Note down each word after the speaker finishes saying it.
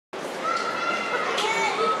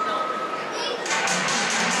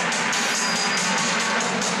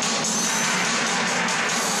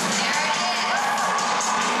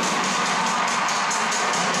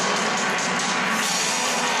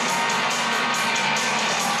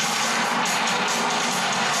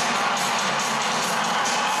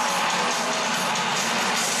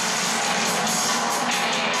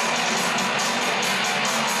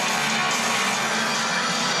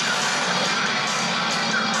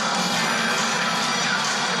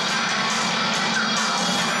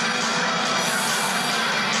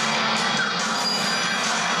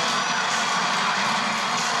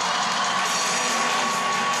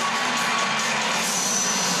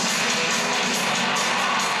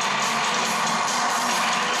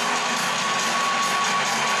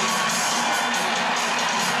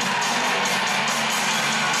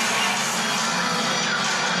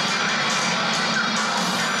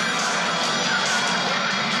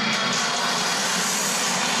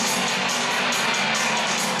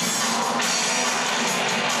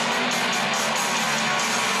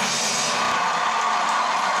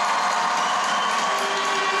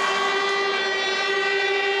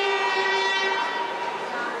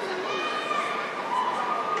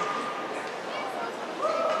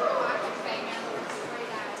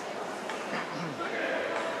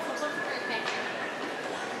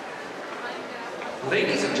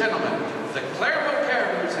Ladies and gentlemen, the Clarenville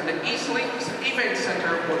Caribous and the Eastlink Event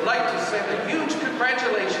Center would like to send a huge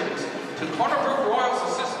congratulations to Cornerbrook Royals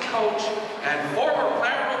assistant coach and former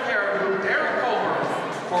Clarenville Caribou Darren Colbert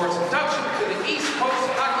for his induction to the East Coast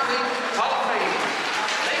Hockey League Hall of Fame.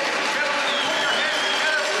 Ladies and gentlemen, put your hands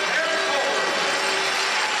together for Darren Colbert.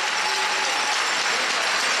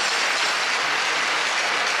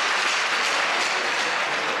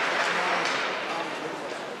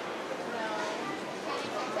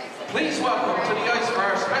 Please welcome to the ice for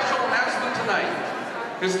our special announcement tonight,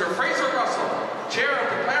 Mr. Fraser Russell, Chair of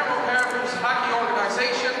the Clarenville Caribous Hockey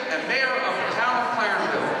Organization and Mayor of the town of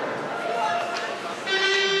Clarenville.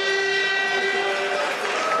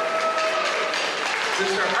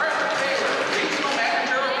 Mr. Arthur Taylor, Regional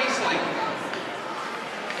Manager of Eastlink.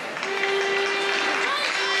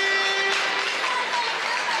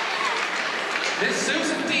 Ms.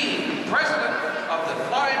 Susan Dean, President of the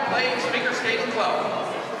Flying Blades Figure Skating Club.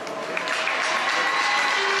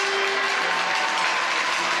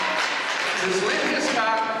 Ms. Lynn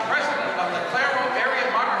Hiscock, President of the Clarenville Area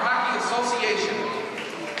Minor Hockey Association.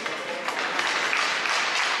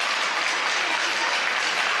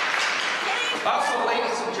 Also,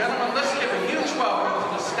 ladies and gentlemen, let's give a huge welcome to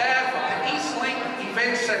the staff of the Eastlink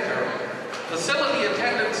Event Center. Facility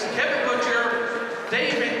attendants Kevin Goodyear,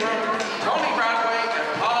 Dave Ingram, Tony Broadway,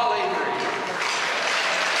 and Paul Avery.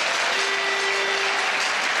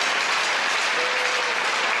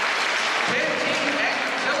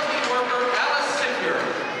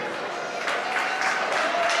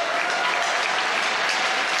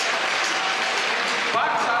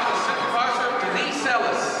 Box office supervisor Denise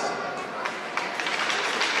Ellis.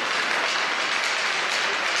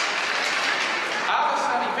 Office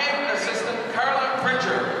and event assistant Carla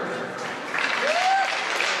Bridger.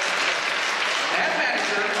 And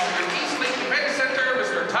manager of the Eastlink Event Center,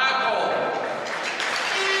 Mr. Todd Cole.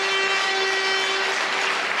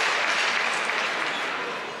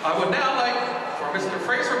 I would now like for Mr.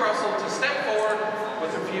 Fraser Russell to step forward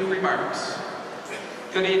with a few remarks.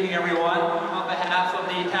 Good evening, everyone. On behalf of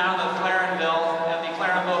the town of Clarenville and the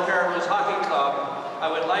Clarenville Caribous Hockey Club,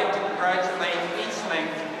 I would like to congratulate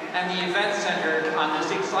Eastlink and the Event Center on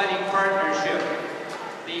this exciting partnership.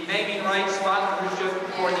 The naming rights sponsorship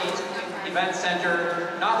for the Eastlink Event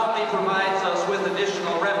Center not only provides us with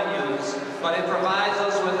additional revenues, but it provides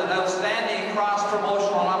us with an outstanding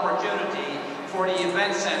cross-promotional opportunity for the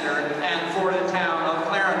Event Center and for the town of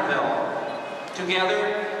Clarenville.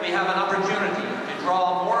 Together, we have an opportunity to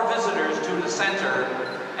draw more visitors to the center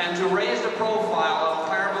and to raise the profile of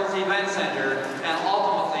Clarenville's Event Center and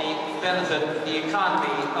ultimately benefit the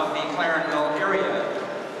economy of the Clarenville area.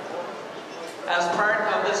 As part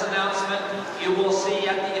of this announcement, you will see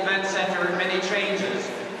at the Event Center many changes,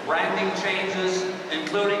 branding changes,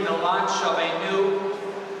 including the launch of a new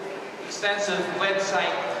extensive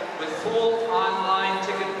website with full online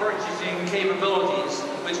ticket purchasing capabilities,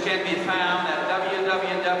 which can be found at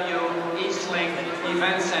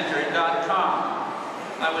www.eastlinkeventcenter.com.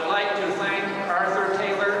 I would like to thank Arthur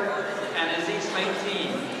Taylor and his Eastlink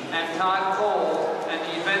team, and Todd Cole and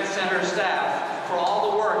the Event Center staff for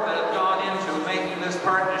all the work that have gone into making this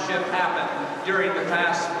partnership happen during the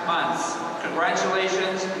past months.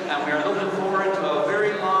 Congratulations, and we are looking forward to a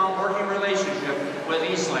very long working relationship with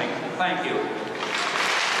Eastlink. Thank you.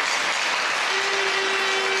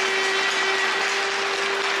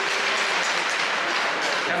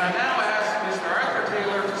 Can I now ask Mr. Arthur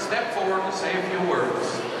Taylor to step forward to say a few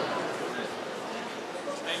words?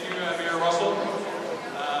 Thank you, Mayor Russell.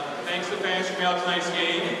 Thanks to the fans for coming out tonight's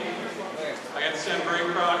game. I got to say I'm very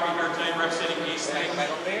proud to be here tonight representing Eastlink,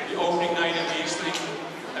 the opening night of the Eastlink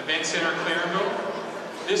Event Center Clarenville.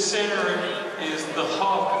 This center is the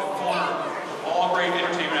hub and the corner of all great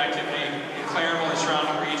entertainment activity in Clarenville and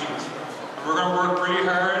surrounding regions. And we're going to work pretty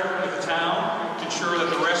hard with the town to ensure that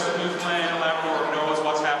the rest of Newfoundland and Labrador knows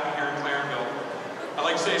what's happening here in Clarenville. I'd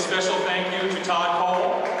like to say a special thank you to Todd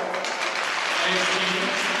Cole and his team.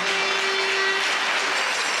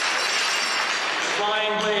 The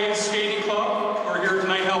Flying Blades Skating Club, who are here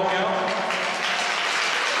tonight helping out.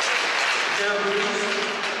 Caribous.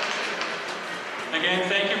 Again,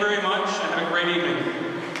 thank you very much and have a great evening.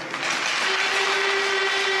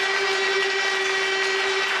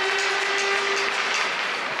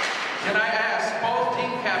 Can I ask both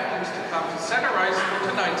team captains to come to center ice for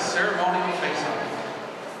tonight's ceremonial face-off?